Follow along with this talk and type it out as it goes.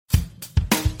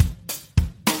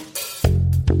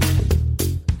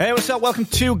Hey, what's up? Welcome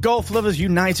to Golf Lovers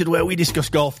United, where we discuss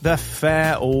golf the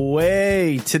fair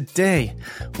way. Today,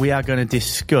 we are going to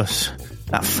discuss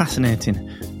that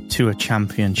fascinating Tour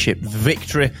Championship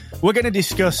victory. We're going to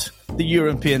discuss the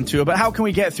European Tour, but how can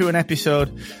we get through an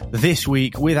episode this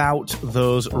week without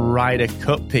those Ryder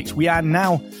Cup picks? We are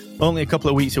now only a couple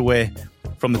of weeks away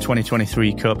from the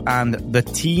 2023 Cup, and the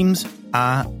teams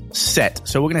are set.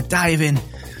 So we're going to dive in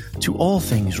to all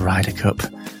things Ryder Cup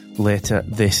later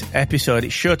this episode.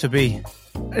 It's sure to be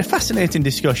a fascinating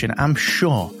discussion. I'm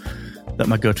sure that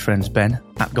my good friends Ben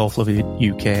at Golf Lover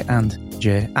UK and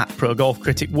Jay at Pro Golf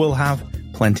Critic will have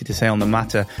plenty to say on the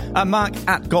matter. I'm Mark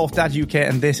at Golf Dad UK,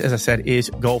 and this, as I said, is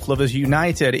Golf Lovers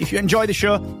United. If you enjoyed the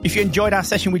show, if you enjoyed our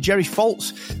session with Jerry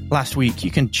Foltz last week,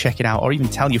 you can check it out or even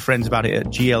tell your friends about it at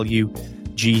glugc.com,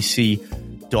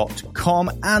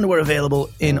 and we're available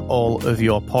in all of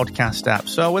your podcast apps.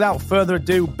 So without further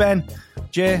ado, Ben,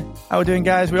 Jay, how are we doing,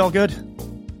 guys? We all good?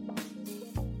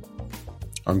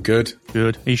 I'm good.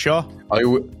 Good. Are you sure? I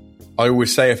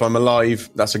always say if I'm alive,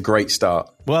 that's a great start.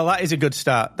 Well, that is a good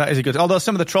start. That is a good... Although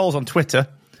some of the trolls on Twitter,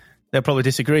 they'll probably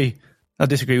disagree. They'll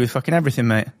disagree with fucking everything,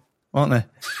 mate. Won't they?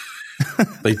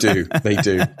 They do. They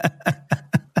do.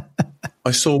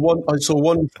 I saw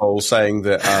one troll saying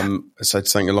that said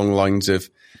something along the lines of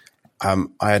I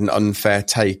had an unfair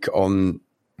take on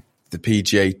the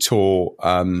PGA Tour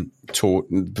for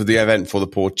the event for the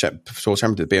Tour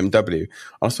Championship, BMW. And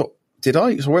I thought, did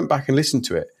I? So I went back and listened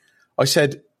to it. I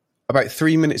said about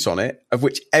 3 minutes on it, of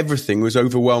which everything was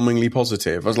overwhelmingly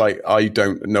positive. I was like, I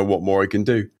don't know what more I can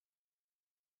do.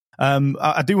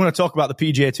 I do want to talk about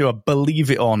the PGA Tour,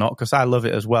 believe it or not, because I love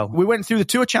it as well. We went through the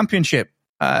Tour Championship.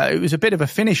 It was a bit of a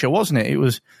finisher, wasn't it? It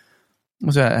was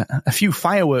a few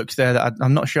fireworks there that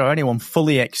I'm not sure anyone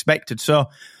fully expected. So,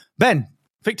 Ben,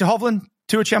 Viktor Hovland,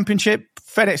 Tour Championship,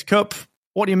 FedEx Cup,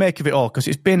 what do you make of it all? Because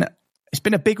it's been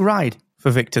a big ride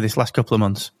for Viktor this last couple of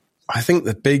months. I think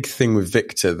the big thing with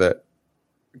Viktor that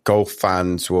golf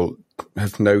fans will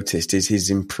have noticed is his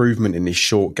improvement in his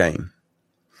short game.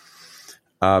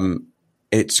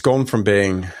 It's gone from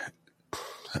being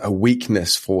a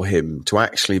weakness for him to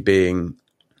actually being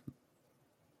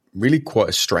really quite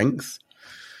a strength.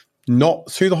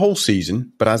 Not through the whole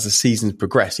season, but as the season's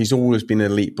progressed, he's always been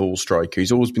an elite ball striker.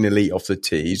 He's always been elite off the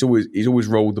tee. He's always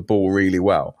rolled the ball really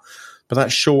well. But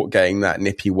that short game, that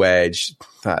nippy wedge,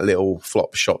 that little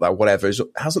flop shot, that whatever,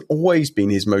 hasn't always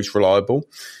been his most reliable.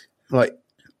 Like,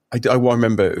 I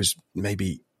remember it was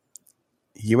maybe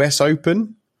US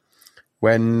Open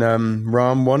when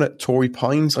Rahm won at Torrey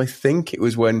Pines, I think. It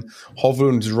was when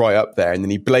Hovland was right up there, and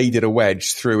then he bladed a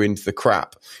wedge through into the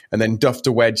crap and then duffed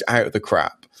a wedge out of the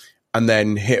crap and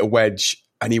then hit a wedge,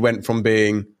 and he went from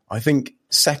being, I think,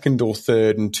 second or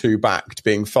third and 2 back to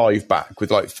being 5 back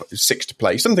with like 6 to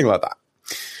play, something like that.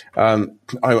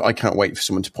 I can't wait for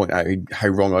someone to point out how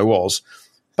wrong I was.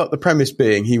 But the premise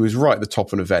being he was right at the top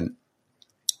of an event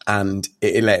and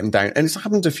it let him down. And it's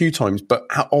happened a few times, but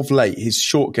of late, his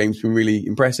short game's been really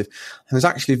impressive. And there's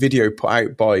actually a video put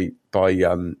out by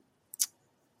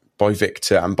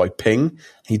Viktor and by Ping.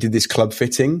 He did this club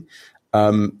fitting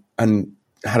and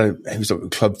it was a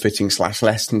club fitting /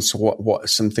 lessons, what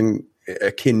something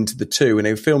akin to the two, and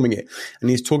they were filming it,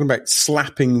 and he's talking about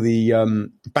slapping the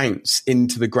bounce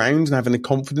into the ground and having the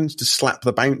confidence to slap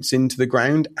the bounce into the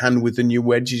ground, and with the new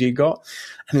wedges he got.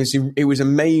 And it was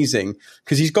amazing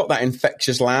because he's got that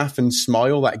infectious laugh and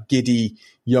smile, that giddy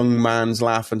young man's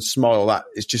laugh and smile. That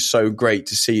is just so great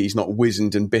to see. He's not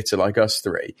wizened and bitter like us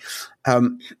three.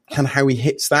 And how he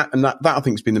hits that, and that I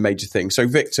think has been the major thing. So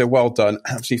Viktor, well done.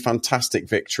 Absolutely fantastic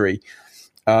victory.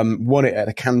 Won it at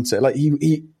a canter. Like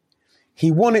he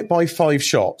won it by 5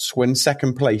 shots when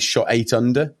second place shot 8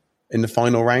 under in the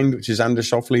final round, which is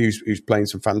Anders Schauffele, who's playing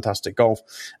some fantastic golf.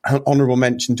 An honourable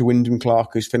mention to Wyndham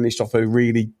Clark, who's finished off a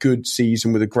really good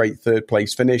season with a great third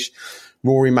place finish.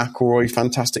 Rory McIlroy,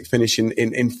 fantastic finish in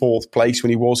 4th place when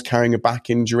he was carrying a back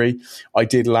injury. I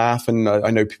did laugh, and I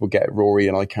know people get Rory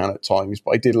and I can at times,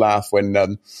 but I did laugh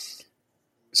when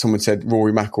someone said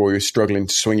Rory McIlroy was struggling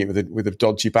to swing it with a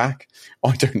dodgy back.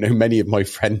 I don't know many of my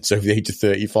friends over the age of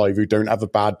 35 who don't have a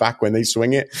bad back when they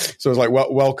swing it. So I was like,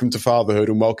 well, welcome to fatherhood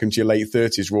and welcome to your late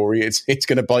 30s, Rory. It's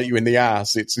going to bite you in the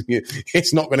ass.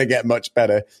 It's not going to get much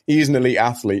better. He is an elite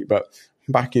athlete, but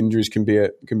back injuries can be a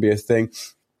thing.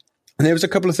 And there was a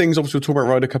couple of things, obviously we'll talk about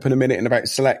Ryder Cup in a minute and about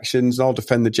selections. I'll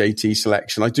defend the JT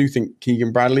selection. I do think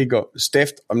Keegan Bradley got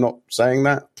stiffed. I'm not saying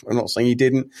that. I'm not saying he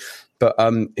didn't. but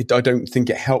I don't think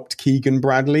it helped Keegan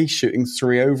Bradley shooting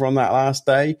 3 over on that last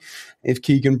day. If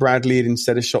Keegan Bradley had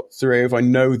instead of shot 3 over, I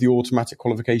know the automatic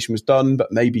qualification was done,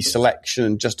 but maybe selection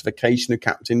and justification of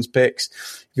captain's picks.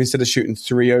 If instead of shooting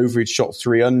 3 over, he'd shot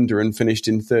 3 under and finished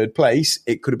in 3rd place,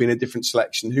 it could have been a different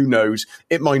selection. Who knows?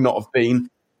 It might not have been.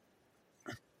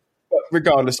 But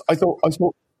regardless, I thought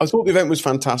the event was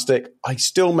fantastic. I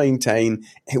still maintain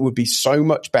it would be so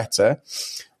much better,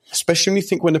 especially when you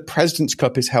think when the President's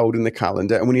Cup is held in the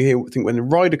calendar and when you think when the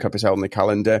Ryder Cup is held in the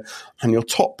calendar and your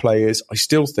top players, I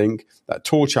still think that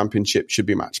Tour Championship should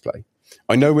be match play.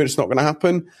 I know it's not going to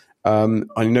happen.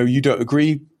 I know you don't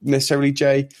agree necessarily,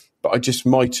 Jay, but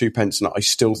my 2 pence on it, I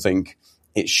still think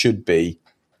it should be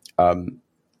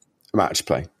match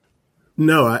play.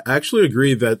 No, I actually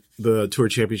agree that the Tour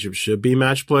Championship should be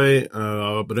match play,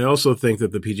 but I also think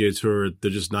that the PGA Tour, they're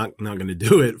just not going to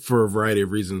do it for a variety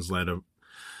of reasons that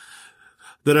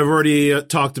I've already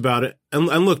talked about it. And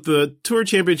look, the Tour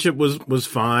Championship was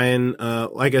fine.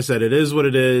 Like I said, it is what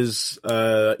it is.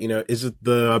 Is it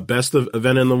the best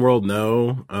event in the world?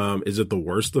 No. Is it the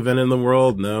worst event in the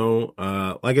world? No.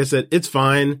 Like I said, it's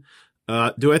fine.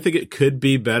 Do I think it could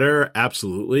be better?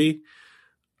 Absolutely.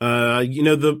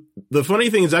 The funny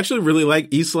thing is I actually really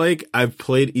like East Lake. I've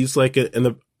played East Lake in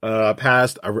the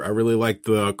past. I really like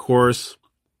the course.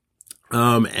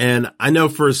 And I know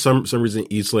for some reason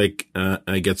East Lake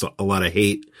gets a lot of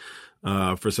hate.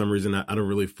 For some reason I don't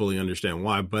really fully understand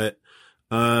why, but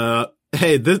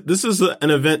hey, this is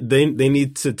an event they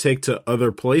need to take to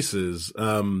other places.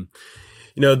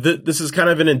 This is kind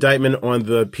of an indictment on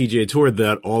the PGA Tour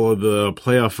that all of the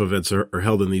playoff events are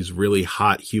held in these really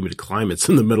hot, humid climates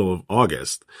in the middle of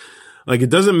August. Like,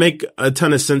 it doesn't make a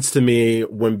ton of sense to me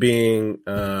when being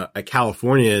a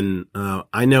Californian.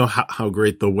 I know how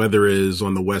great the weather is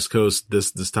on the West Coast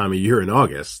this time of year in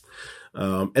August.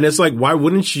 And it's like, why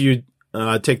wouldn't you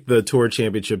take the Tour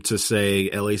Championship to, say,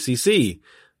 LACC?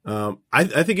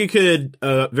 I think you could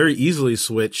very easily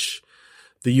switch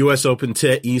the U.S. Open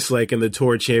to East Lake and the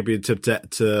Tour Championship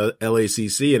to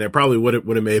LACC, and it probably would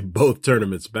have made both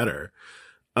tournaments better.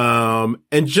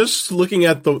 And just looking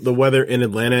at the weather in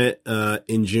Atlanta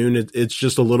in June, it's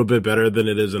just a little bit better than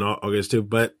it is in August too.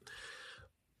 But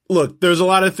look, there's a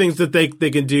lot of things that they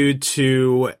can do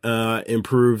to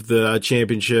improve the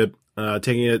championship,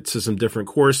 taking it to some different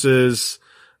courses.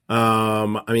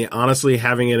 Honestly,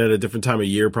 having it at a different time of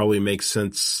year probably makes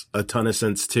a ton of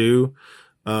sense too.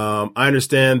 I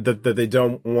understand that they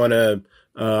don't want to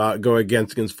go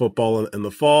against football in the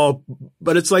fall,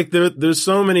 but it's like there's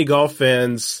so many golf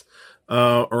fans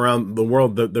around the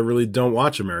world that really don't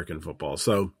watch American football.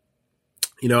 So,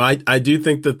 I do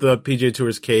think that the PGA Tour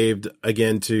is caved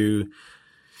again to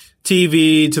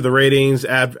TV, to the ratings,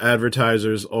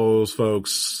 advertisers, all those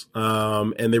folks,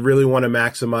 and they really want to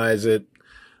maximize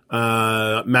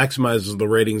the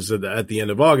ratings at the end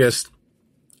of August,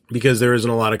 because there isn't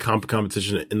a lot of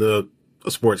competition in the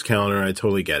sports calendar. And I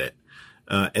totally get it.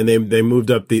 And they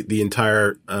moved up the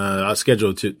entire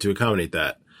schedule to accommodate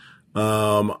that.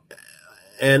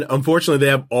 And unfortunately,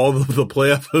 they have all of the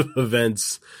playoff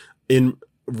events in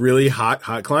really hot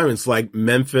climates, like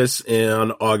Memphis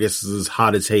in August is as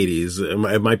hot as Hades.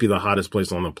 It might be the hottest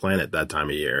place on the planet that time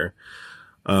of year.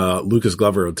 Lucas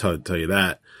Glover will tell you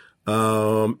that.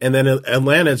 And then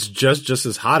Atlanta, it's just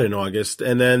as hot in August.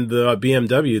 And then the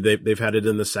BMW, they've had it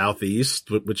in the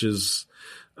Southeast, which is,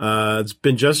 it's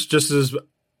been just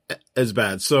as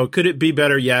bad. So could it be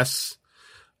better? Yes.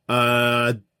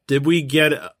 Did we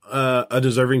get a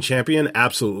deserving champion?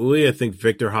 Absolutely. I think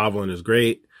Viktor Hovland is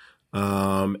great.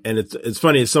 And it's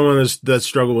funny, as someone that's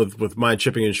struggled with my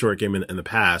chipping and short game in the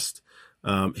past,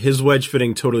 his wedge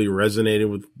fitting totally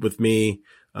resonated with me.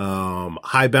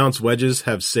 High bounce wedges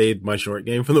have saved my short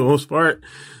game for the most part.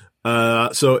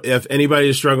 So if anybody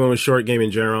is struggling with short game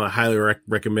in general, I highly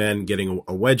recommend getting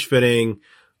a wedge fitting,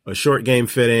 a short game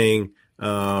fitting. It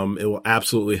will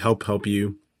absolutely help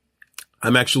you.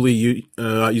 I'm actually using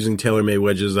TaylorMade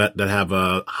wedges that have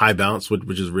a high bounce,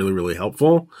 which is really, really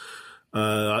helpful.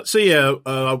 Was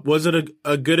it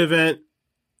a good event?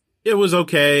 It was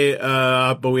okay.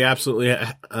 But we absolutely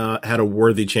had a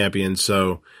worthy champion.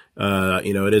 So,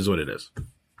 it is what it is.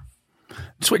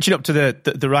 Switching up to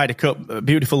the Ryder Cup, a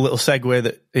beautiful little segue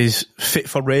that is fit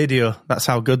for radio. That's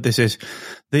how good this is.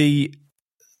 The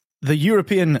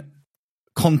European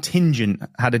contingent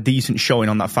had a decent showing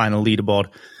on that final leaderboard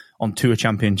on Tour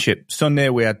Championship Sunday.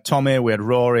 We had Tommy, we had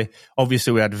Rory.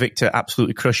 Obviously, we had Viktor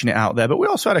absolutely crushing it out there. But we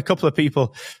also had a couple of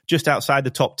people just outside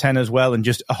the top 10 as well and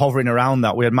just hovering around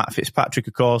that. We had Matt Fitzpatrick,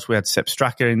 of course. We had Sepp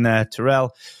Straka in there.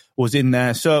 Terrell was in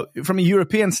there. So from a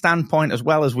European standpoint, as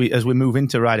well as we move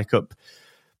into Ryder Cup,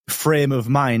 frame of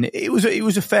mind, it was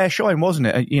a fair showing, wasn't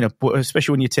it?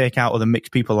 Especially when you take out other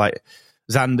mixed people like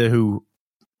Xander, who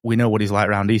we know what he's like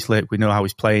around Eastlake. We know how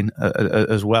he's playing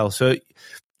as well. So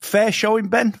fair showing,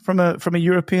 Ben, from a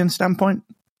European standpoint.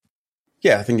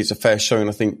 Yeah, I think it's a fair showing.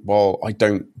 I think, while I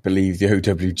don't believe the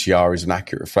OWGR is an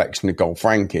accurate reflection of golf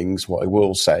rankings, what I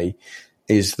will say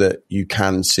is that you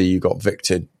can see you got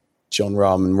Viktor, Jon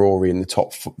Rahm and Rory in the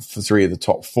top for 3 of the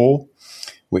top 4,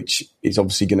 which is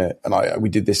obviously going to, and we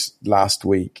did this last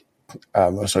week,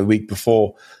 the week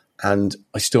before, and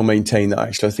I still maintain that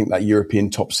actually I think that European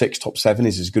top 6, top 7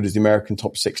 is as good as the American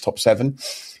top 6, top 7.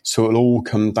 So it'll all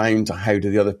come down to how do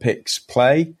the other picks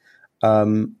play.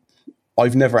 I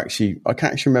can't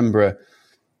actually remember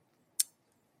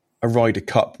a Ryder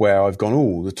Cup where I've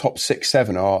gone, the top 6,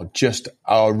 7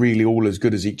 are really all as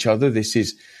good as each other. This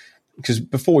is because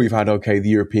before you've had, the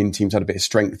European teams had a bit of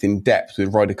strength in depth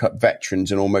with Ryder Cup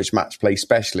veterans and almost match play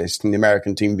specialists, and the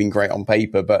American team being great on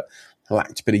paper, but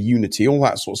lacked a bit of unity, all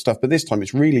that sort of stuff. But this time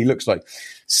it really looks like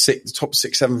the top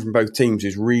 6, 7 from both teams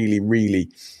is really, really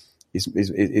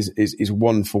is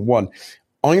one for one.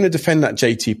 I'm going to defend that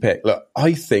JT pick. Look,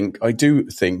 I do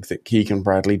think that Keegan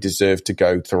Bradley deserved to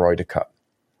go to the Ryder Cup.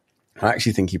 I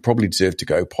actually think he probably deserved to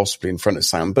go possibly in front of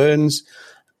Sam Burns,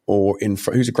 or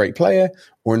who's a great player,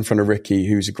 or in front of Ricky,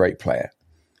 who's a great player.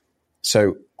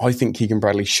 So I think Keegan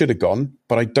Bradley should have gone,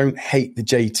 but I don't hate the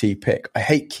JT pick. I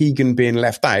hate Keegan being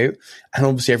left out, and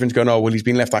obviously everyone's going, he's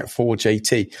been left out for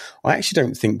JT. I actually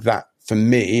don't think that, for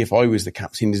me, if I was the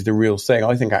captain, is the real thing.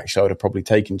 I think actually I would have probably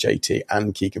taken JT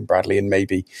and Keegan Bradley, and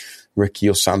maybe Ricky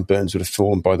or Sam Burns would have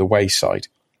fallen by the wayside.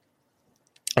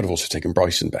 I'd have also taken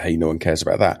Bryson, but hey, no one cares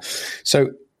about that.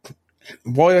 So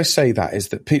why I say that is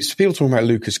that people talking about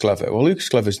Lucas Glover. Well, Lucas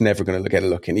Glover's never going to get a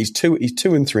look in. He's 2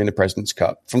 and 3 in the President's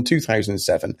Cup from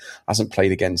 2007. Hasn't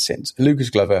played again since. Lucas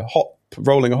Glover,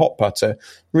 rolling a hot putter,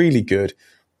 really good.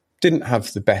 Didn't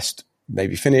have the best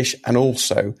maybe finish, and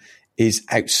also is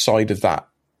outside of that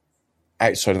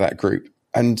group.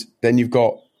 And then you've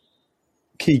got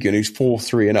Keegan, who's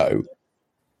 4-3-0.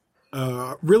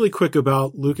 Really quick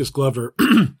about Lucas Glover.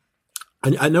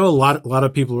 I know a lot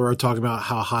of people are talking about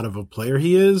how hot of a player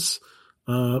he is.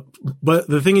 But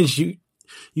the thing is, you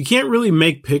can't really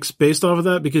make picks based off of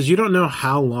that, because you don't know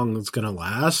how long it's going to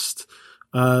last.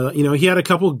 He had a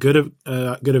couple good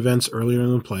events earlier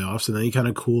in the playoffs, and then he kind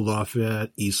of cooled off at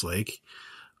Eastlake.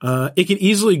 It could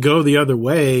easily go the other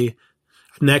way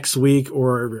next week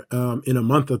or in a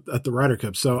month at the Ryder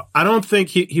Cup. So I don't think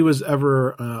he was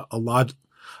ever a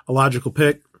logical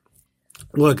pick.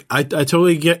 Look, I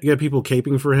totally get people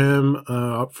caping for him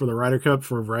for the Ryder Cup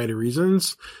for a variety of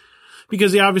reasons,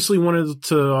 because he obviously wanted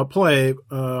to play,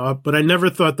 but I never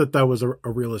thought that was a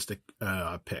realistic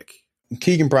pick.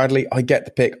 Keegan Bradley, I get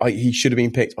the pick. He should have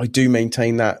been picked. I do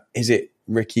maintain that. Is it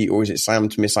Ricky or is it Sam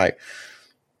to miss out?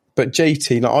 But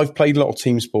JT, I've played a lot of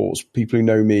team sports. People who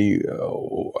know me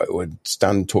or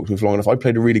talk to me for long enough. I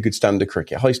played a really good standard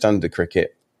cricket, high standard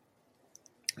cricket.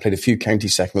 Played a few county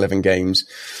second 11 games.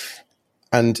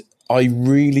 And I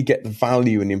really get the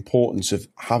value and importance of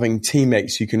having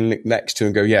teammates you can look next to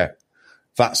and go, yeah,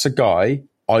 that's a guy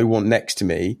I want next to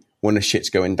me when the shit's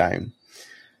going down.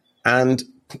 And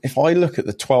if I look at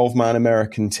the 12-man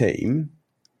American team,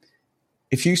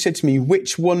 if you said to me,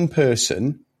 which one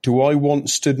person do I want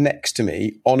stood next to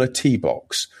me on a tee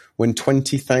box when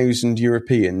 20,000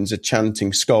 Europeans are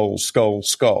chanting skull, skull,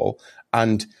 skull,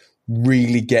 and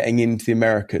really getting into the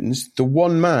Americans, the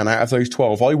one man out of those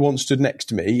 12 I want stood next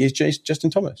to me is Justin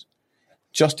Thomas.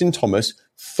 Justin Thomas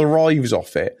thrives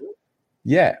off it.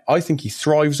 Yeah, I think he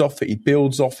thrives off it. He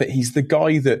builds off it. He's the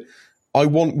guy that I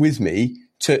want with me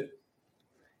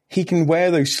he can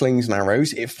wear those slings and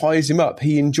arrows. It fires him up.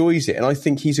 He enjoys it. And I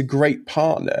think he's a great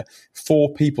partner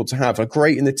for people to have, a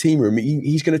great in the team room.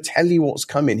 He's going to tell you what's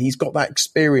coming. He's got that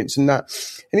experience and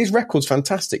his record's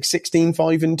fantastic.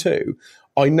 16-5-2.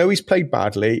 I know he's played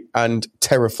badly, and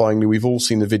terrifyingly, we've all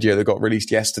seen the video that got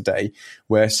released yesterday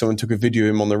where someone took a video of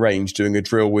him on the range doing a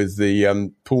drill with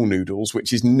the pool noodles,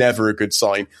 which is never a good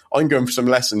sign. I'm going for some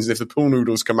lessons. If the pool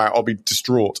noodles come out, I'll be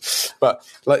distraught. But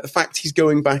the fact he's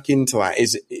going back into that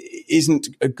isn't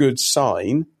a good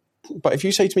sign. But if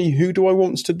you say to me, who do I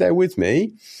want stood there with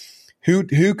me?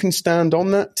 Who can stand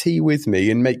on that tee with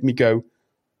me and make me go,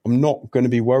 I'm not going to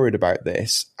be worried about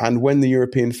this. And when the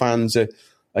European fans are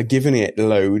giving it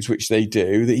loads, which they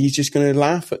do, that he's just going to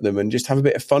laugh at them and just have a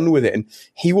bit of fun with it. And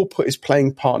he will put his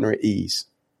playing partner at ease.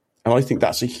 And I think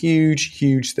that's a huge,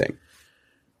 huge thing.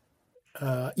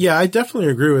 Yeah, I definitely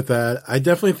agree with that. I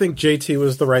definitely think JT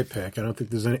was the right pick. I don't think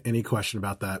there's any question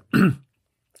about that.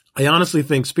 I honestly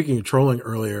think, speaking of trolling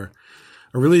earlier,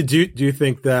 really do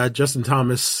think that Justin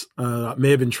Thomas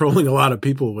may have been trolling a lot of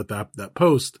people with that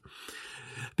post,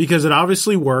 because it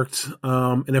obviously worked.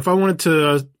 And if I wanted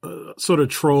to sort of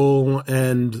troll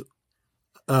and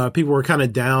people were kind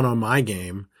of down on my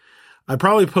game, I'd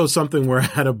probably post something where I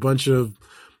had a bunch of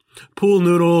pool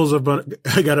noodles,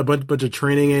 I got a bunch of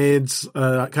training aids,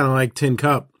 kind of like Tin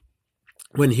Cup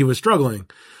when he was struggling.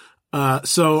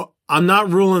 So I'm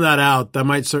not ruling that out. That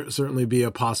might certainly be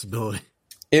a possibility.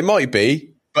 It might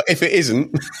be, but if it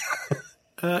isn't,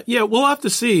 yeah, we'll have to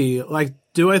see. Like,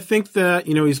 do I think that,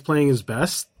 he's playing his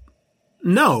best?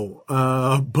 No.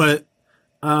 But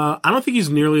I don't think he's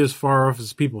nearly as far off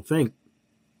as people think.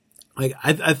 Like,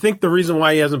 I think the reason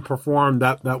why he hasn't performed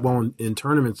that well in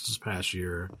tournaments this past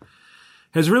year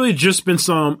has really just been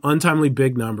some untimely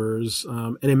big numbers,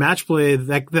 and in match play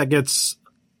that gets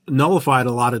nullified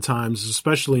a lot of times,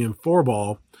 especially in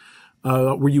floorball,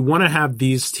 where you want to have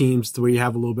these teams where you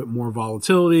have a little bit more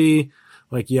volatility,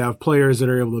 like you have players that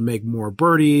are able to make more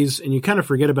birdies, and you kind of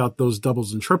forget about those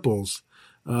doubles and triples,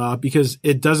 because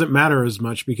it doesn't matter as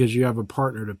much because you have a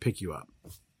partner to pick you up.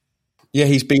 Yeah,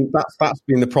 that's been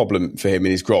the problem for him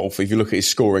in his golf. If you look at his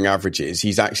scoring averages,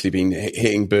 he's actually been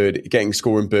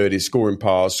scoring birdies, scoring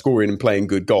pars, scoring and playing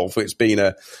good golf. It's been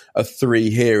a 3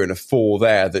 here and a 4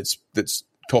 there that's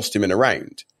cost him in a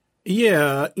round.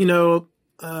 Yeah,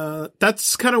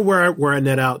 that's kind of where I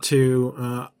net out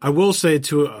to. I will say,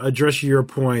 to address your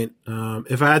point,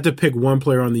 if I had to pick one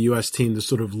player on the U.S. team to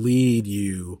sort of lead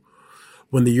you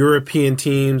when the European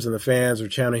teams and the fans are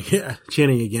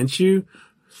chanting against you,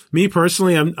 me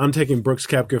personally, I'm taking Brooks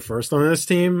Koepka first on this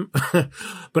team,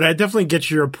 but I definitely get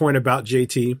your point about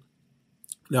JT.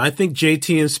 Now, I think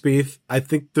JT and Spieth, I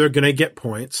think they're going to get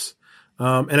points,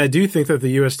 and I do think that the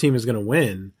U.S. team is going to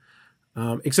win.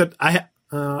 Except I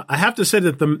have to say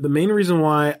that the main reason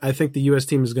why I think the U.S.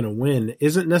 team is going to win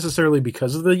isn't necessarily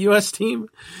because of the U.S. team.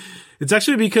 It's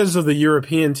actually because of the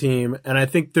European team, and I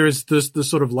think there's this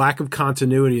sort of lack of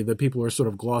continuity that people are sort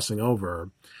of glossing over.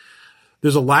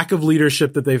 There's a lack of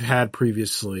leadership that they've had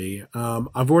previously.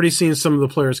 I've already seen some of the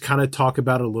players kind of talk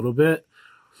about it a little bit.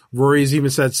 Rory's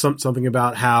even said something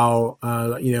about how,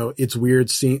 it's weird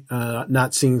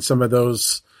not seeing some of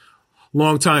those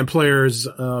longtime players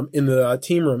in the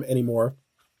team room anymore.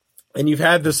 And you've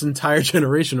had this entire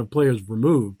generation of players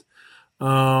removed.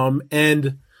 I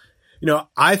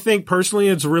think personally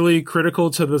it's really critical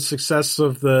to the success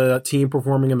of the team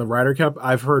performing in the Ryder Cup.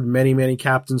 I've heard many, many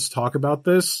captains talk about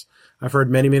this. I've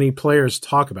heard many, many players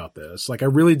talk about this. Like, I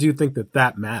really do think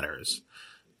that matters.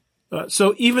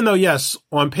 So even though, yes,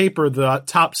 on paper, the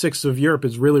top 6 of Europe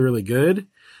is really, really good,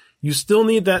 you still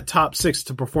need that top 6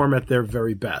 to perform at their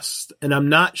very best. And I'm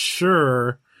not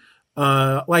sure,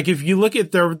 if you look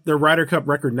at their Ryder Cup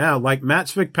record now, like Matt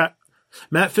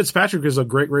Fitzpatrick is a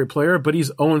great, great player, but he's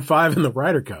 0-5 in the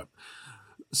Ryder Cup.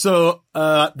 So,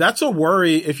 that's a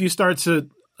worry if you start to,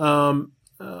 and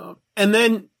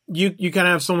then you kind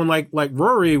of have someone like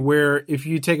Rory, where if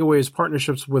you take away his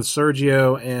partnerships with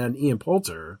Sergio and Ian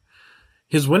Poulter,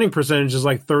 his winning percentage is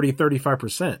like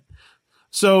 35%.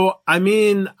 So, I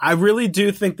mean, I really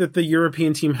do think that the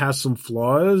European team has some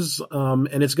flaws,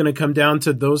 and it's going to come down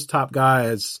to those top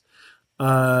guys.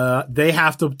 They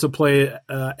have to play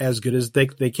as good as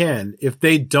they can. If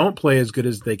they don't play as good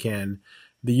as they can,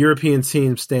 the European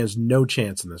team stands no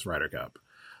chance in this Ryder Cup.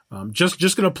 Just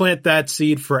going to plant that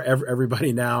seed for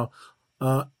everybody now.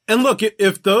 And look,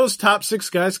 if those top 6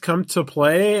 guys come to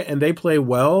play and they play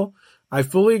well, I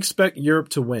fully expect Europe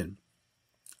to win.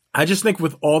 I just think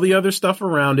with all the other stuff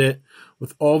around it,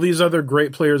 with all these other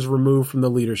great players removed from the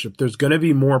leadership, there's going to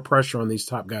be more pressure on these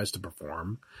top guys to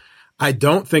perform. I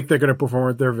don't think they're going to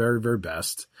perform at their very, very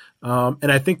best. And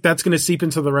I think that's going to seep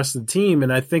into the rest of the team.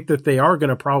 And I think that they are going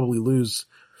to probably lose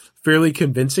fairly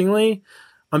convincingly.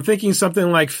 I'm thinking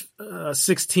something like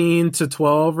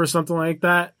 16-12 or something like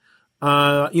that.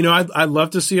 I'd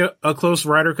love to see a close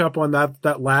Ryder Cup on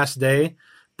that last day.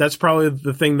 That's probably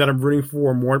the thing that I'm rooting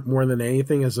for more than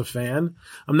anything as a fan.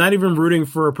 I'm not even rooting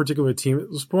for a particular team at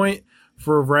this point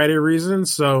for a variety of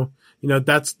reasons. So,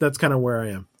 that's kind of where I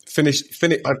am. Finish.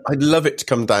 I'd love it to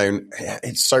come down.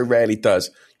 It so rarely does.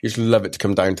 You just love it to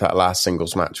come down to that last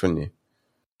singles match, wouldn't you?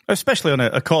 Especially on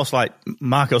a course like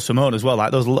Marco Simone as well,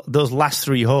 like those last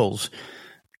 3 holes,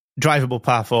 drivable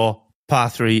par 4, par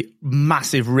 3,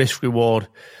 massive risk reward,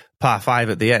 par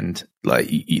 5 at the end. Like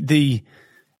the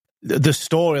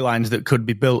storylines that could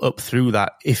be built up through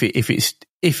that, if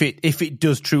it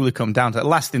does truly come down to it. The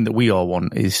last thing that we all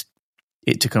want is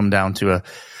it to come down to a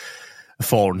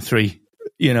 4 and 3,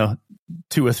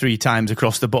 2 or 3 times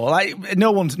across the board. Like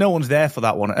no one's there for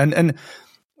that one. And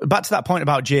back to that point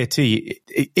about JT,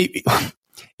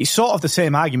 it's sort of the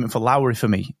same argument for Lowry for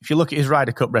me. If you look at his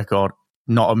Ryder Cup record,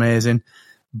 not amazing.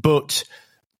 But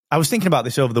I was thinking about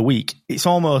this over the week. It's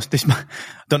almost this. I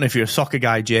don't know if you're a soccer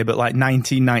guy, Jay, but like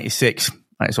 1996.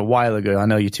 It's a while ago. I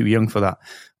know you're too young for that.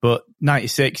 But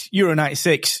 96, Euro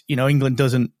 96, England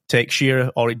doesn't take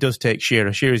Shearer, or it does take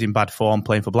Shearer. Shearer's in bad form,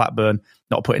 playing for Blackburn,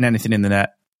 not putting anything in the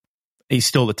net. He's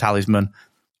still the talisman,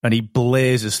 and he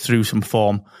blazes through some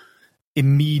form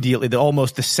immediately.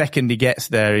 Almost the second he gets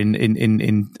there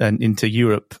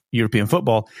into European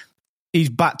football, he's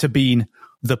back to being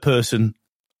the person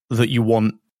that you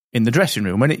want in the dressing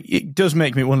room. And it does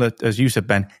make me wonder, as you said,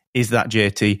 Ben, is that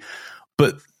JT?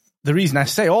 But the reason I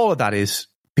say all of that is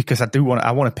because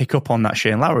I want to pick up on that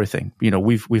Shane Lowry thing.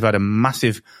 We've had a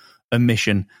massive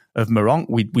omission of Moronk.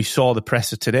 We saw the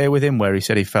presser today with him where he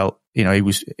said he felt, he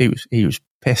was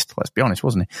pissed. Let's be honest,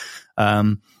 wasn't he?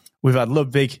 We've had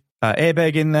Ludwig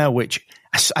Aberg in there, which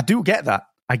I do get that.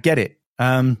 I get it.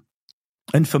 And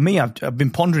for me, I've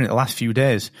been pondering it the last few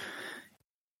days.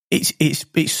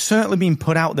 It's certainly been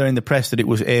put out there in the press that it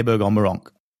was Aberg or Moronk.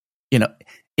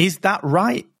 Is that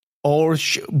right? Or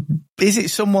is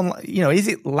it someone, is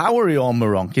it Lowry or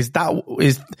Moronk?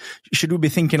 Should we be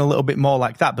thinking a little bit more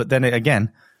like that? But then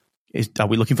again, are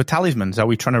we looking for talismans? Are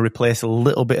we trying to replace a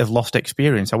little bit of lost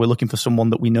experience? Are we looking for someone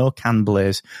that we know can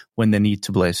blaze when they need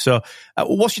to blaze? So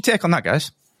what's your take on that,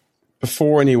 guys?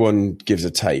 Before anyone gives a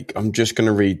take, I'm just going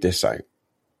to read this out.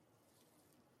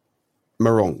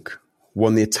 Moronk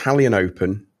won the Italian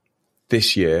Open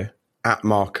this year at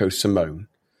Marco Simone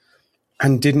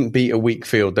and didn't beat a weak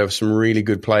field. There were some really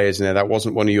good players in there. That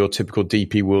wasn't one of your typical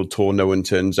DP World Tour, no one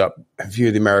turns up. A few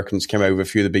of the Americans came over, a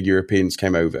few of the big Europeans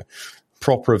came over.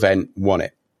 Proper event, won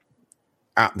it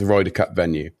at the Ryder Cup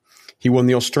venue. He won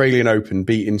the Australian Open,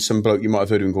 beating some bloke you might have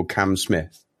heard of him called Cam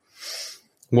Smith.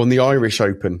 Won the Irish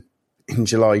Open in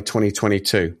July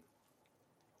 2022.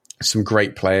 Some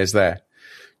great players there.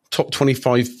 Top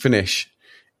 25 finish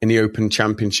in the Open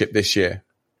Championship this year.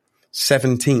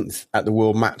 17th at the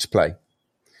World Match Play.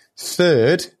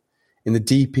 Third in the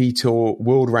DP Tour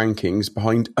World Rankings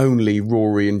behind only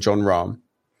Rory and Jon Rahm.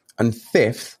 And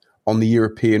fifth on the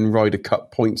European Ryder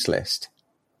Cup points list.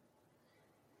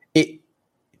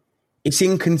 It's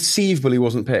inconceivable he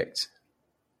wasn't picked.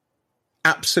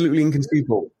 Absolutely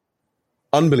inconceivable.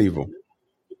 Unbelievable.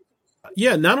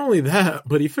 Yeah, not only that,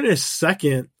 but he finished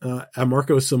second at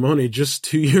Marco Simone just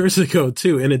 2 years ago,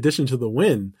 too, in addition to the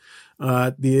win,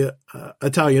 the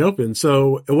Italian Open.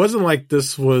 So it wasn't like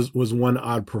this was one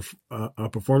odd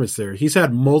performance there. He's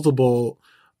had multiple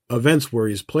events where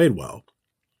he's played well.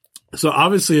 So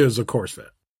obviously it was a course fit.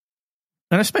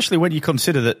 And especially when you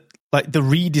consider that, like, the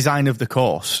redesign of the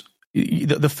course,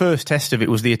 the first test of it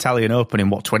was the Italian Open in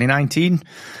 2019?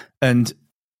 And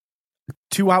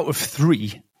 2 out of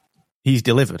 3 he's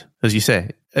delivered, as you say.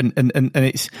 And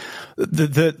it's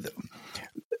the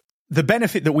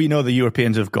benefit that we know the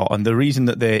Europeans have got, and the reason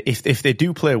that if they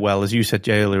do play well, as you said,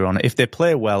 Jay, earlier on, if they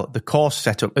play well, the course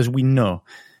setup, as we know,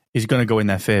 is going to go in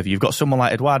their favour. You've got someone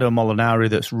like Eduardo Molinari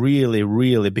that's really,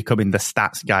 really becoming the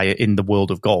stats guy in the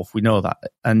world of golf. We know that.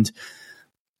 And,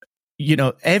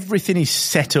 everything is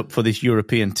set up for this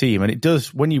European team. And it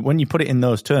does, when you put it in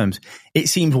those terms, it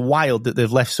seems wild that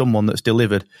they've left someone that's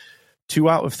delivered 2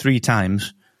 out of 3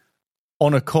 times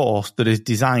on a course that is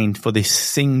designed for this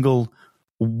single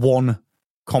one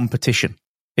competition.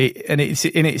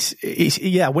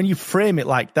 When you frame it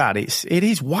like that, it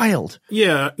is wild.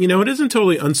 Yeah, it isn't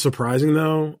totally unsurprising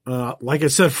though. Like I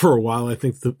said, for a while, I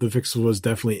think the fix was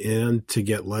definitely in to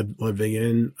get Ludwig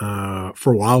in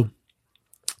for a while.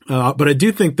 But I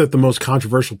do think that the most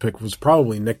controversial pick was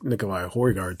probably Nikolai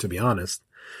Højgaard, to be honest.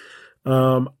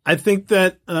 I think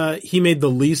that he made the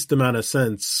least amount of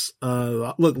sense.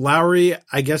 Look, Lowry,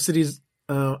 I guess that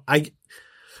I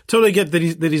totally get that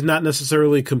he's not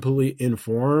necessarily completely in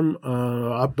form,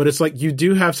 but it's like you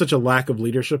do have such a lack of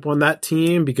leadership on that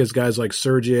team because guys like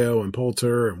Sergio and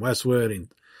Poulter and Westwood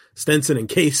and Stenson and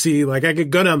Casey, like I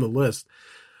could go down the list.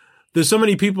 There's so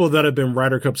many people that have been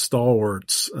Ryder Cup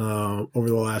stalwarts over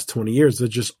the last 20 years that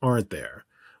just aren't there.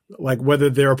 Like whether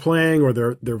they're playing or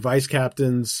they're vice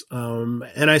captains,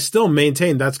 and I still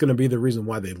maintain that's going to be the reason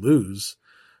why they lose.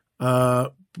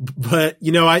 But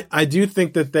I do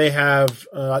think that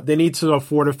they need to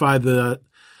fortify the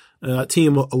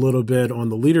team a little bit on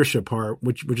the leadership part,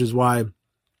 which is why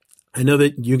I know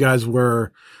that you guys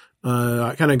were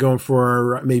kind of going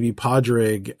for maybe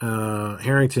Padraig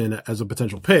Harrington as a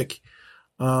potential pick.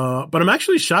 But I'm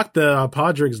actually shocked that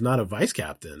Padraig's not a vice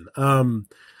captain.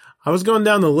 I was going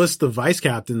down the list of vice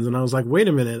captains and I was like, wait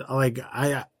a minute. Like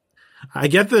I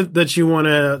get that you want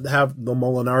to have the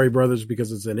Molinari brothers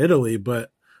because it's in Italy,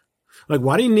 but Like,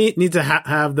 why do you need to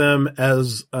have them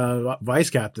as vice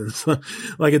captains?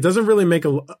 Like, it doesn't really make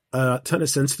a ton of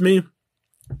sense to me.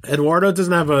 Eduardo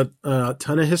doesn't have a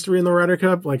ton of history in the Ryder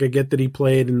Cup. Like, I get that he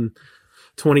played in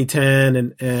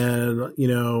 2010 and you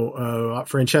know,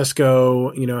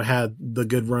 Francesco, you know, had the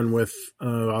good run with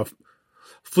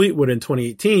Fleetwood in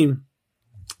 2018.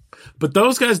 But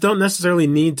those guys don't necessarily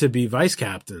need to be vice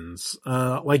captains.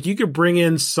 Like, you could bring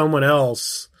in someone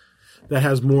else that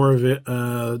has more of it,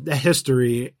 a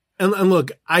history. And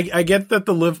look, I get that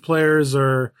the live players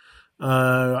are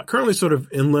currently sort of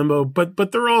in limbo,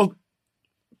 but they're all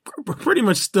pretty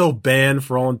much still banned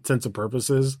for all intents and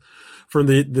purposes from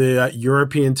the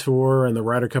European Tour, and the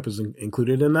Ryder Cup is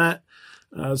included in that.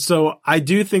 So I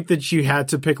do think that you had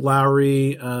to pick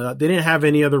Lowry. They didn't have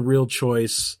any other real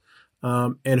choice.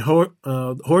 And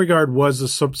Højgaard was a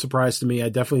surprise to me. I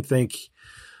definitely think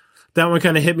that one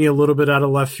kind of hit me a little bit out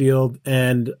of left field,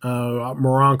 and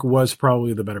Meronk was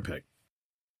probably the better pick.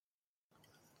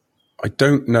 I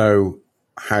don't know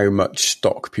how much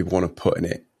stock people want to put in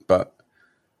it, but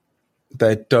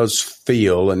there does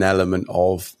feel an element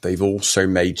of they've also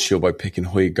made sure by picking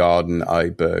Højgaard and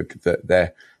Eiberg that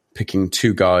they're picking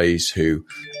two guys who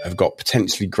have got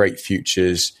potentially great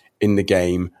futures in the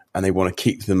game, and they want to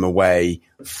keep them away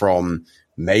from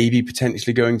maybe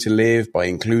potentially going to live by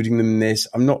including them in this.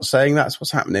 I'm not saying that's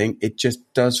what's happening. It just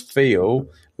does feel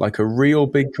like a real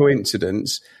big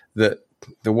coincidence that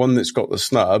the one that's got the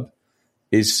snub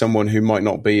is someone who might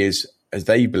not be as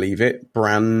they believe it,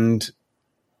 brandable.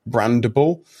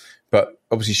 But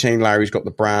obviously Shane Lowry's got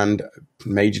the brand,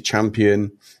 major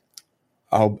champion.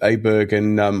 Eiberg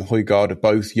and Højgaard are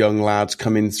both young lads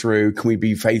coming through. Can we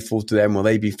be faithful to them? Will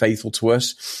they be faithful to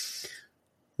us?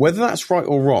 Whether that's right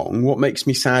or wrong, what makes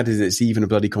me sad is it's even a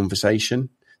bloody conversation,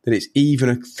 that it's even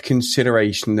a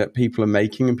consideration that people are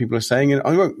making and people are saying. And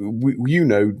I won't, you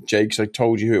know, Jake, because I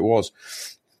told you who it was.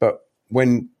 But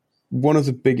when one of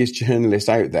the biggest journalists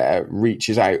out there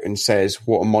reaches out and says,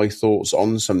 what are my thoughts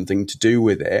on something to do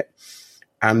with it?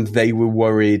 And they were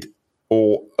worried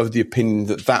or of the opinion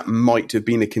that that might have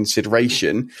been a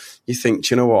consideration, you think,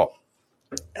 do you know what?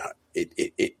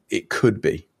 It could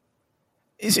be.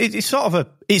 It's sort of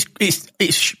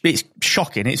it's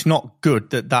shocking. It's not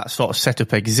good that sort of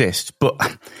setup exists, but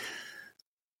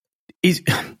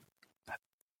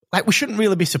like, we shouldn't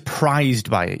really be surprised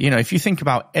by it. You know, if you think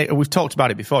about it, we've talked about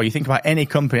it before. You think about any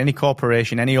company, any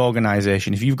corporation, any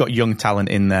organization. If you've got young talent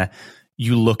in there,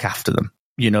 you look after them.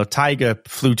 You know, Tiger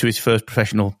flew to his first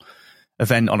professional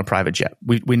event on a private jet.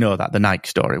 We know that, the Nike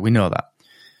story. We know that.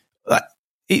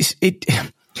 Is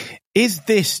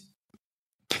this?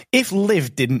 If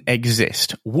Liv didn't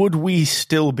exist, would we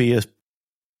still be as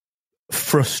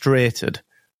frustrated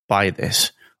by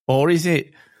this, or is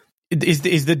the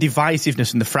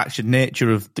divisiveness and the fractured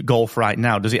nature of the golf right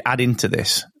now? Does it add into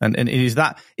this? And is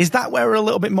that where we're a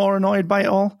little bit more annoyed by it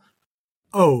all?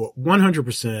 Oh,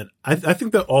 100%. I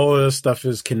think that all of this stuff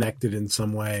is connected in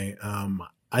some way.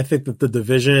 I think that the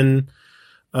division,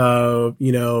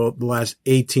 the last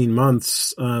 18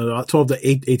 months, 12 to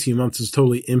 18 months is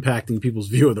totally impacting people's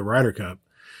view of the Ryder Cup.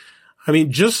 I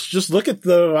mean, just look at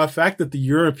the fact that the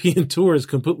European Tour has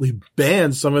completely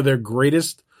banned some of their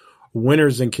greatest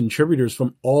winners and contributors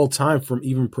from all time from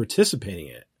even participating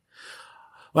in it.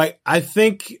 Like, I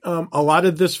think a lot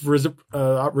of this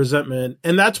resentment,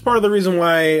 and that's part of the reason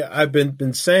why I've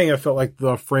been saying I felt like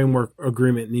the framework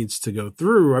agreement needs to go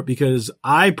through, right? Because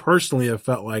I personally have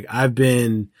felt like I've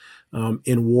been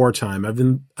in wartime. I've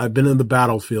been in the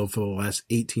battlefield for the last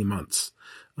 18 months.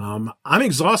 I'm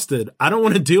exhausted. I don't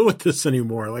want to deal with this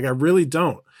anymore. Like, I really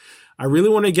don't. I really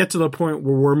want to get to the point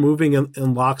where we're moving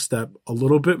in lockstep a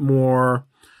little bit more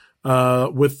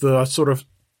with the sort of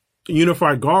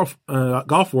unified golf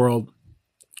world,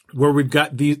 where we've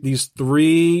got these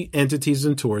three entities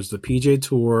and tours: the PGA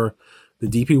Tour, the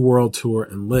DP World Tour,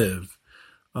 and Live.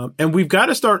 And we've got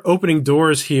to start opening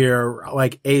doors here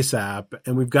like ASAP,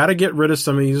 and we've got to get rid of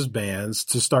some of these bans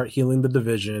to start healing the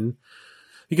division.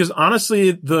 Because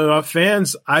honestly, the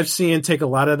fans I've seen take a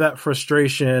lot of that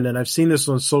frustration, and I've seen this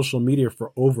on social media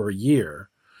for over a year.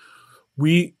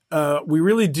 We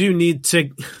really do need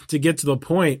to get to the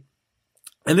point.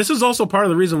 And this is also part of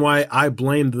the reason why I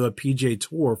blamed the PGA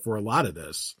Tour for a lot of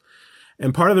this.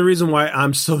 And part of the reason why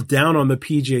I'm so down on the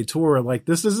PGA Tour, like,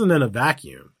 this isn't in a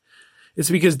vacuum.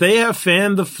 It's because they have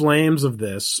fanned the flames of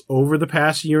this over the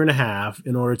past year and a half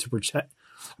in order to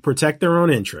protect their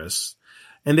own interests.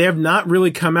 And they have not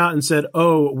really come out and said,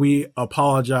 oh, we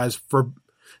apologize for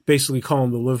basically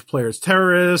calling the Live players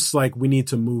terrorists. Like, we need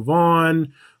to move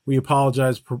on. We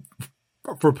apologize for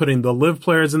putting the Live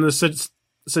players in this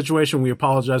situation. We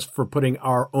apologize for putting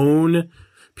our own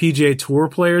PGA Tour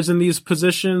players in these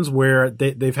positions where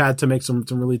they've had to make some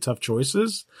really tough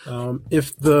choices.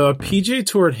 If the PGA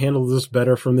Tour had handled this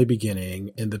better from the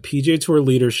beginning, and the PGA Tour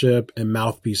leadership and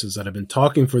mouthpieces that have been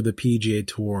talking for the PGA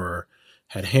Tour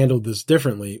had handled this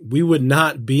differently, we would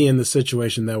not be in the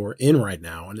situation that we're in right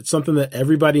now. And it's something that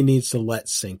everybody needs to let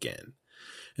sink in.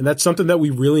 And that's something that we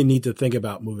really need to think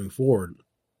about moving forward.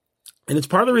 And it's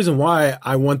part of the reason why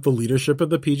I want the leadership of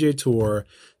the PGA Tour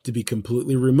to be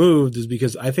completely removed, is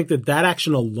because I think that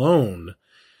action alone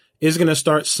is going to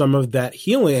start some of that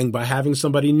healing by having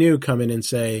somebody new come in and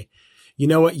say, you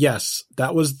know what? Yes,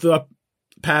 that was the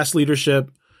past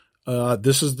leadership.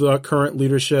 This is the current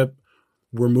leadership.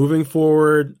 We're moving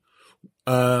forward.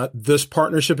 This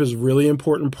partnership is really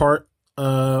important part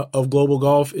of global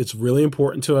golf. It's really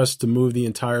important to us to move the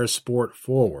entire sport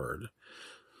forward.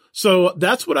 So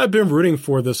that's what I've been rooting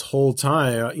for this whole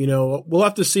time. We'll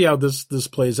have to see how this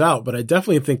plays out, but I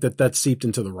definitely think that seeped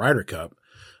into the Ryder Cup.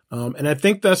 And I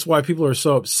think that's why people are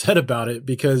so upset about it,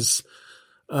 because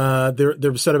they're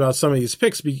upset about some of these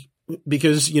picks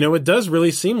because, it does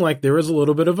really seem like there is a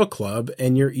little bit of a club,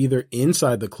 and you're either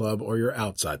inside the club or you're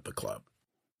outside the club.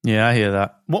 Yeah, I hear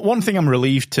that. One thing I'm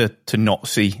relieved to not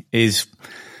see is,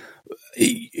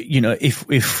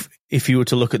 if you were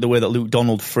to look at the way that Luke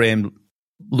Donald framed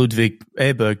Ludwig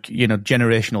Aberg,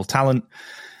 generational talent,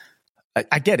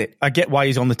 I get it. I get why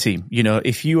he's on the team.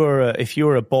 If you are a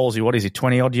ballsy, what is he,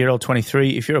 20-odd-year-old,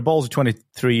 23? If you're a ballsy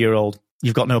 23-year-old,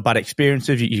 you've got no bad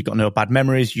experiences, you've got no bad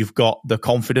memories, you've got the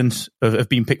confidence of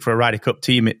being picked for a Ryder Cup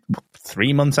team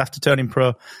 3 months after turning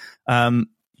pro.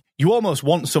 You almost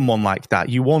want someone like that.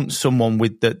 You want someone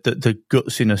with the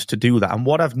gutsiness to do that. And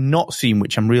what I've not seen,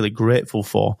 which I'm really grateful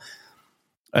for,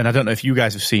 and I don't know if you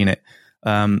guys have seen it,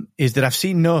 is that I've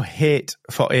seen no hate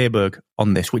for Aberg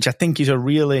on this, which I think is a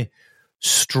really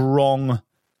strong,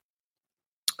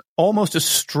 almost a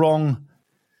strong,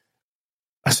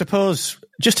 I suppose,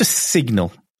 just a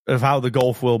signal of how the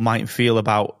golf world might feel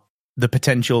about the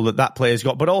potential that player's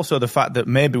got, but also the fact that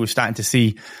maybe we're starting to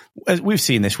see, we've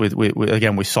seen this with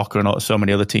soccer and so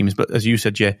many other teams, but as you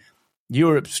said, Jay,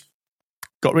 Europe's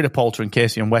got rid of Poulter and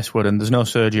Casey and Westwood, and there's no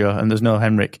Sergio and there's no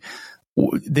Henrik.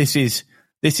 This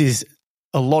is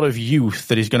a lot of youth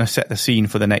that is going to set the scene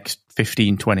for the next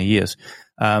 15, 20 years.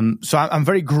 So I'm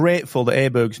very grateful that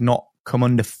Aberg's not come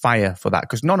under fire for that,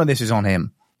 because none of this is on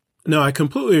him. No, I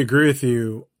completely agree with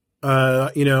you.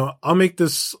 I'll make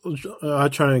this, I'll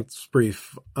try to make this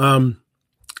brief.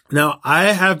 Now I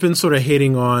have been sort of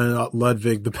hating on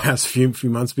Ludwig the past few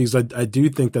months, because I do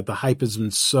think that the hype has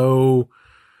been so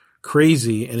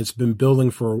crazy and it's been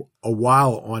building for a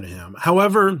while on him.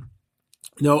 However,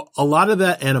 a lot of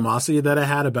that animosity that I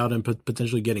had about him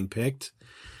potentially getting picked,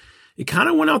 it kind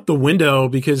of went out the window,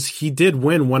 because he did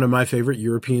win one of my favorite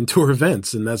European Tour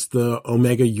events, and that's the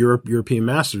Omega European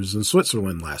Masters in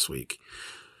Switzerland last week.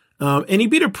 And he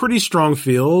beat a pretty strong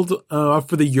field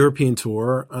for the European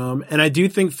Tour. And I do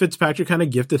think Fitzpatrick kind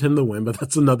of gifted him the win, but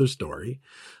that's another story.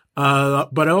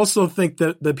 But I also think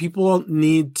that people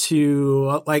need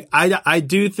to, I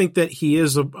do think that he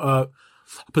is a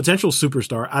potential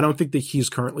superstar. I don't think that he's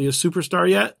currently a superstar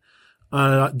yet.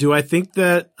 Do I think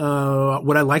that,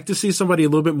 would I like to see somebody a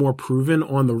little bit more proven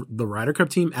on the Ryder Cup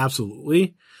team?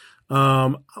 Absolutely.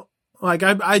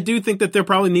 I do think that there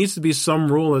probably needs to be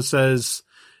some rule that says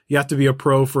you have to be a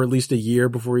pro for at least a year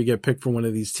before you get picked for one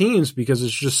of these teams, because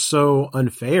it's just so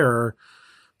unfair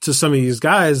to some of these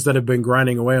guys that have been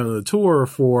grinding away on the tour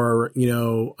for,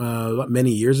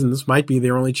 many years. And this might be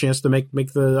their only chance to make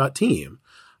the team.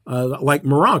 Like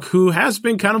Meronk, who has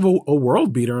been kind of a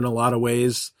world beater in a lot of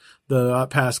ways the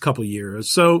past couple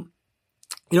years. So,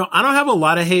 I don't have a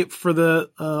lot of hate for the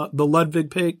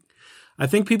Ludwig pick. I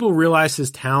think people realize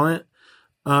his talent.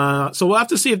 So we'll have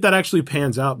to see if that actually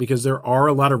pans out, because there are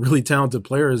a lot of really talented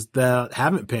players that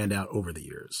haven't panned out over the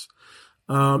years.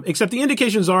 Except the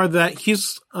indications are that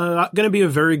he's going to be a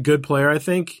very good player, I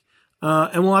think.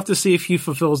 And we'll have to see if he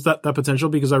fulfills that potential,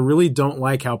 because I really don't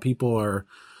like how people are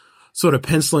sort of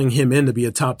penciling him in to be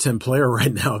a top 10 player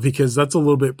right now, because that's a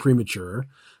little bit premature.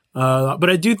 But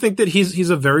I do think that he's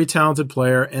a very talented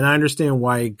player, and I understand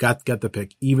why he got the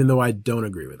pick, even though I don't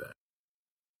agree with it.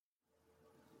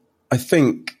 I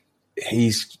think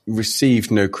he's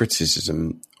received no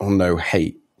criticism or no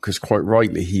hate, because quite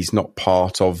rightly, he's not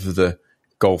part of the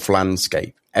golf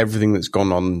landscape. Everything that's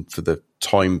gone on for the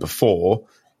time before,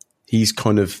 he's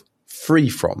kind of free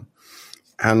from.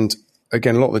 And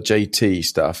again, a lot of the JT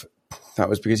stuff, that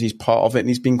was because he's part of it and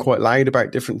he's been quite loud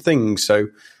about different things. So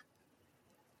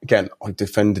again, I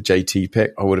defend the JT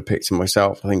pick. I would have picked him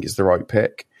myself. I think it's the right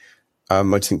pick.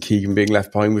 I think Keegan being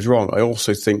left behind was wrong. I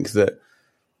also think that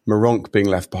Meronk being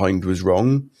left behind was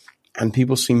wrong, and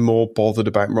people seem more bothered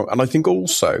about Meronk. And I think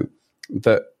also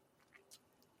that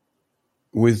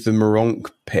with the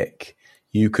Meronk pick,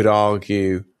 you could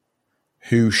argue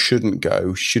who shouldn't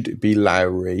go. Should it be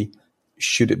Lowry?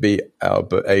 Should it be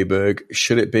Aberg?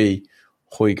 Should it be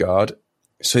Højgaard?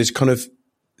 So it's kind of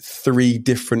three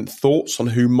different thoughts on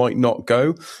who might not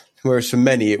go. Whereas for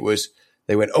many, it was,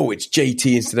 they went, oh, it's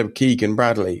JT instead of Keegan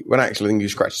Bradley. When actually, I think you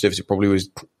scratched the surface, it probably was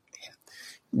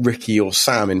Ricky or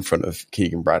Sam in front of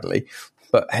Keegan Bradley.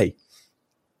 But hey,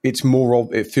 it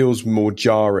feels more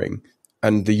jarring.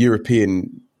 And the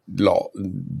European lot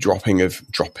dropping,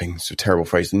 it's a terrible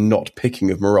phrase, not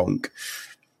picking of Meronk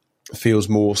feels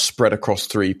more spread across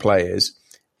three players.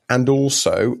 And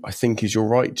also, I think, as you're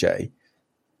right, Jay,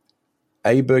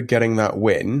 Aberg getting that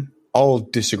win, I'll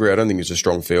disagree. I don't think it's a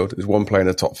strong field. There's one player in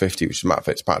the top 50, which is Matt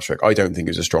Fitzpatrick. I don't think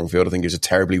it's a strong field. I think it's a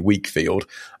terribly weak field.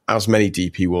 As many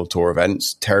DP World Tour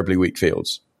events, terribly weak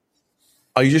fields.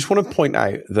 I just want to point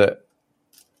out that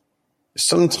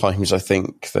sometimes I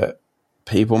think that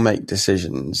people make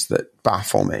decisions that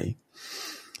baffle me.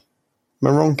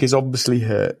 Meronk is obviously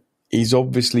hurt. He's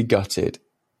obviously gutted.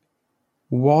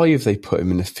 Why have they put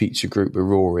him in a feature group with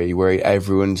Rory where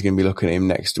everyone's going to be looking at him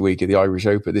next week at the Irish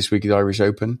Open, this week at the Irish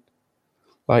Open?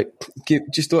 Like,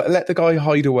 just let the guy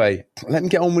hide away. Let him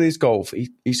get on with his golf.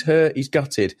 He's hurt. He's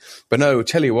gutted. But no,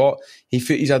 tell you what,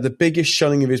 he's had the biggest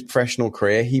shunning of his professional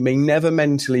career. He may never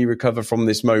mentally recover from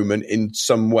this moment in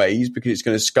some ways because it's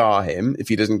going to scar him if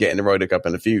he doesn't get in the Ryder Cup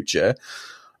in the future.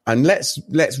 And let's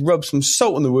rub some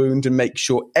salt on the wound and make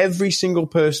sure every single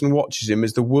person watches him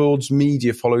as the world's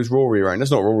media follows Rory around.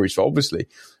 That's not Rory's fault, obviously.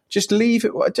 Just leave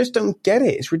it. I just don't get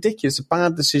it. It's ridiculous. It's a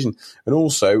bad decision. And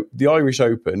also, the Irish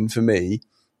Open, for me,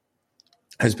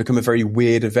 has become a very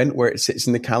weird event where it sits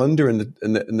in the calendar and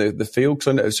the field.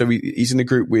 So he's in a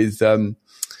group with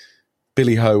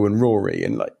Billy Ho and Rory.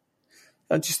 And like,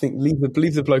 I just think leave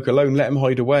the bloke alone. Let him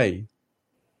hide away.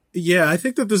 Yeah, I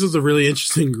think that this is a really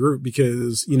interesting group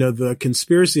because, the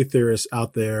conspiracy theorists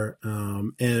out there,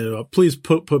 and please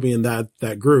put me in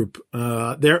that group.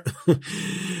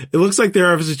 It looks like they're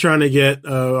obviously trying to get,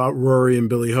 Rory and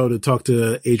Billy Ho to talk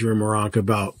to Adrian Meronk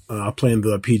about, playing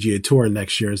the PGA Tour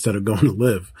next year instead of going to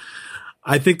Live.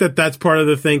 I think that that's part of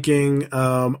the thinking.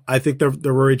 I think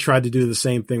the Rory tried to do the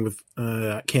same thing with,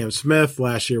 Cam Smith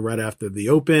last year right after the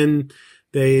Open.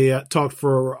 They talked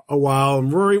for a while,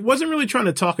 and Rory wasn't really trying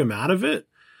to talk him out of it.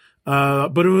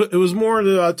 But it was more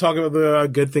to talk about the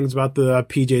good things about the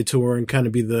PGA Tour and kind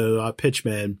of be the pitch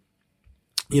man,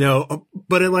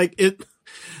 but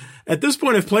at this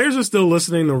point, if players are still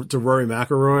listening to Rory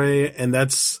McIlroy and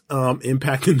that's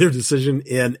impacting their decision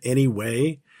in any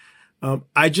way,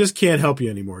 I just can't help you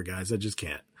anymore, guys. I just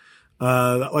can't.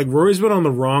 Rory's been on the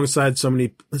wrong side so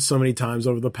many times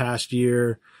over the past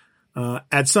year.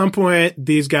 At some point,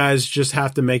 these guys just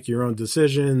have to make your own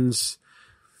decisions.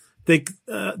 They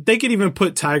could even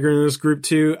put Tiger in this group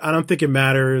too. I don't think it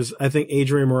matters. I think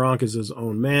Adrian Meronk is his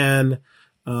own man.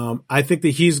 I think that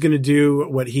he's going to do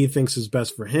what he thinks is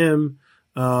best for him,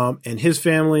 and his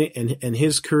family and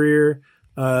his career.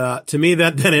 To me,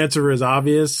 that answer is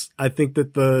obvious. I think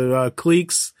that the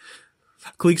Cleeks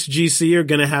GC are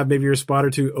going to have maybe a spot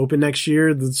or two open next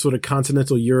year. The sort of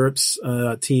continental Europe's,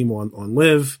 team on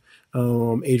Live.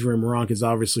 Adrian Meronk is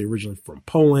obviously originally from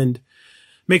Poland.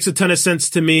 Makes a ton of sense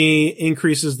to me,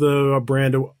 increases the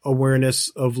brand awareness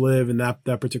of Live in that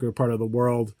particular part of the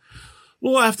world.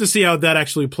 We'll have to see how that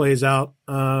actually plays out.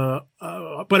 But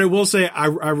I will say I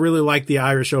really like the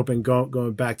Irish Open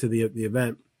going back to the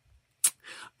event.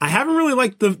 I haven't really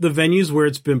liked the venues where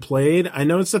it's been played. I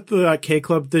know it's at the K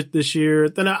Club this year.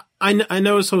 Then I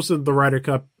know it's hosted the Ryder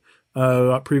Cup,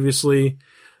 previously.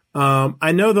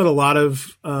 I know that a lot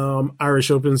of Irish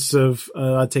Opens have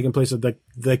taken place at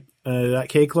the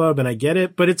K Club, and I get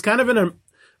it, but it's kind of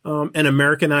an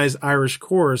Americanized Irish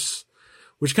course,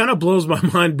 which kind of blows my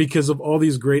mind because of all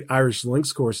these great Irish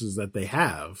links courses that they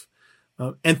have.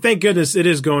 And thank goodness it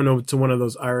is going to one of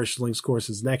those Irish links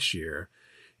courses next year.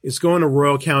 It's going to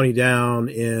Royal County Down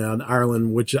in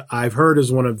Ireland, which I've heard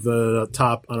is one of the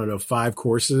top, 5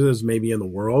 courses maybe in the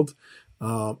world.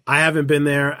 I haven't been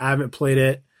there. I haven't played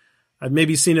it. I've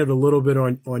maybe seen it a little bit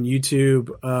on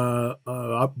YouTube.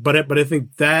 But I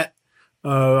think that,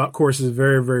 course is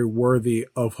very, very worthy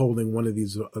of holding one of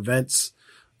these events.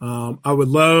 I would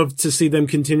love to see them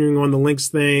continuing on the links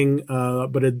thing.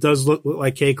 But it does look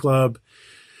like K Club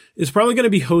is probably going to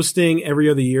be hosting every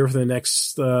other year for the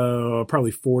next,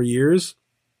 probably 4 years.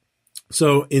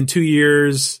 So in 2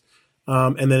 years,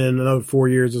 and then in another 4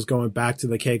 years is going back to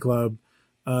the K Club.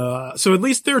 So at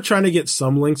least they're trying to get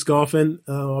some links golf in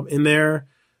there.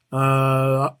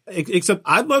 Except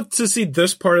I'd love to see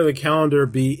this part of the calendar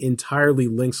be entirely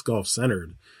links golf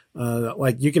centered.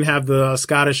 Like you can have the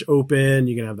Scottish Open,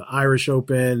 you can have the Irish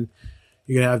Open,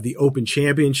 you can have the Open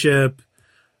Championship.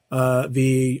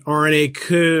 The RNA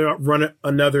could run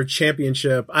another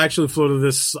championship. I actually floated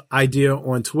this idea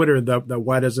on Twitter that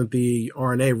why doesn't the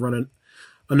RNA run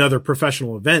another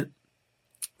professional event?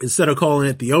 Instead of calling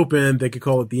it the Open, they could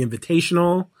call it the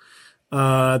Invitational.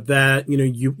 That,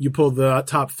 you pull the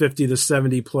top 50 to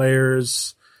 70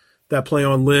 players that play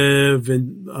on LIV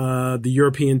and, the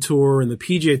European Tour and the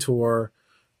PGA Tour,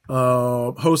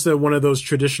 hosted one of those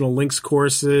traditional links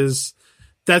courses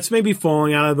that's maybe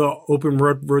falling out of the open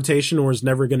rotation or is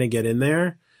never going to get in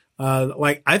there.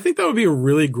 I think that would be a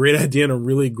really great idea and a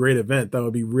really great event that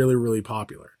would be really, really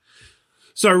popular.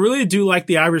 So I really do like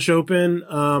the Irish Open.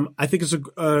 I think it's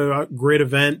a great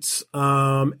event.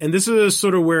 And this is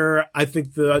sort of where I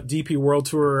think the DP World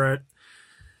Tour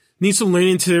needs to lean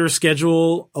into their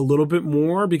schedule a little bit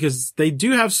more because they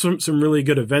do have some really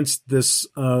good events this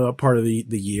part of the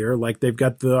year. Like they've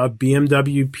got the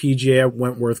BMW PGA at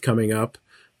Wentworth coming up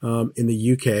in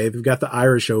the UK. They've got the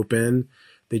Irish Open.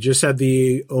 They just had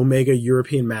the Omega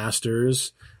European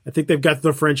Masters. I think they've got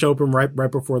the French Open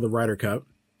right before the Ryder Cup.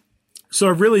 So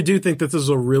I really do think that this is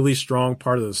a really strong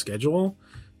part of the schedule.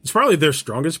 It's probably their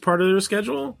strongest part of their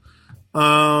schedule.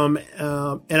 And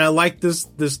I like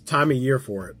this time of year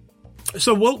for it.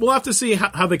 So we'll have to see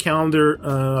how the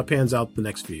calendar pans out the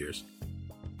next few years.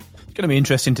 It's going to be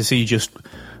interesting to see just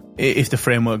if the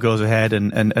framework goes ahead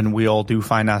and we all do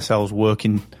find ourselves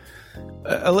working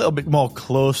a little bit more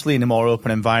closely in a more open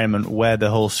environment where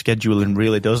the whole scheduling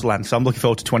really does land. So I'm looking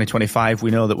forward to 2025. We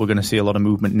know that we're going to see a lot of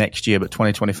movement next year, but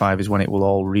 2025 is when it will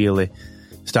all really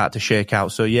start to shake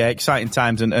out. So yeah, exciting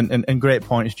times and great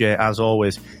points, Jay, as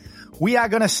always. We are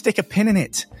going to stick a pin in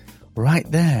it right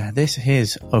there. This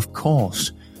is, of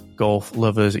course, Golf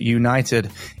Lovers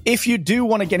United. If you do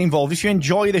want to get involved, if you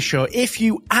enjoy the show, if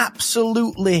you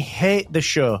absolutely hate the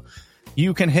show,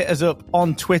 you can hit us up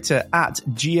on Twitter at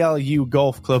GLU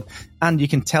Golf Club, and you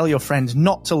can tell your friends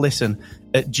not to listen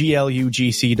at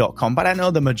glugc.com. But I know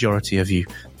the majority of you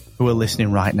who are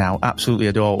listening right now absolutely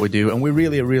adore what we do, and we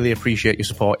really, really appreciate your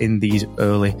support in these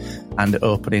early and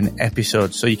opening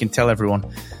episodes. So you can tell everyone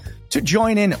to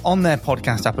join in on their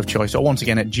podcast app of choice, or once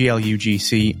again at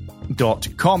glugc.com.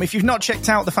 If you've not checked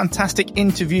out the fantastic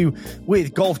interview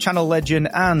with Golf Channel legend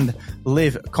and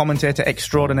LIV commentator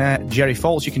extraordinaire Jerry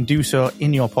Foltz, you can do so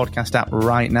in your podcast app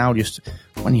right now. Just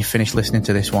when you finish listening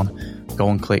to this one, go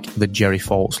and click the Jerry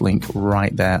Foltz link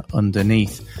right there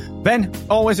underneath. Ben,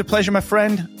 always a pleasure, my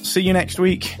friend. See you next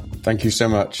week. Thank you so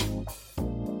much.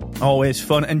 Always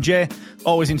fun. And Jay,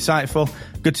 always insightful.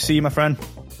 Good to see you, my friend.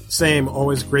 Same.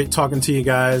 Always great talking to you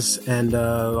guys, and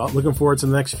looking forward to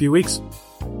the next few weeks.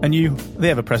 And you, the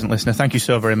ever-present listener, thank you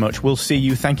so very much. We'll see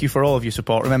you. Thank you for all of your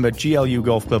support. Remember, GLU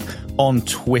Golf Club on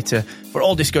Twitter for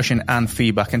all discussion and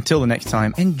feedback. Until the next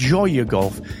time, enjoy your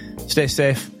golf. Stay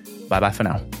safe. Bye-bye for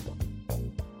now.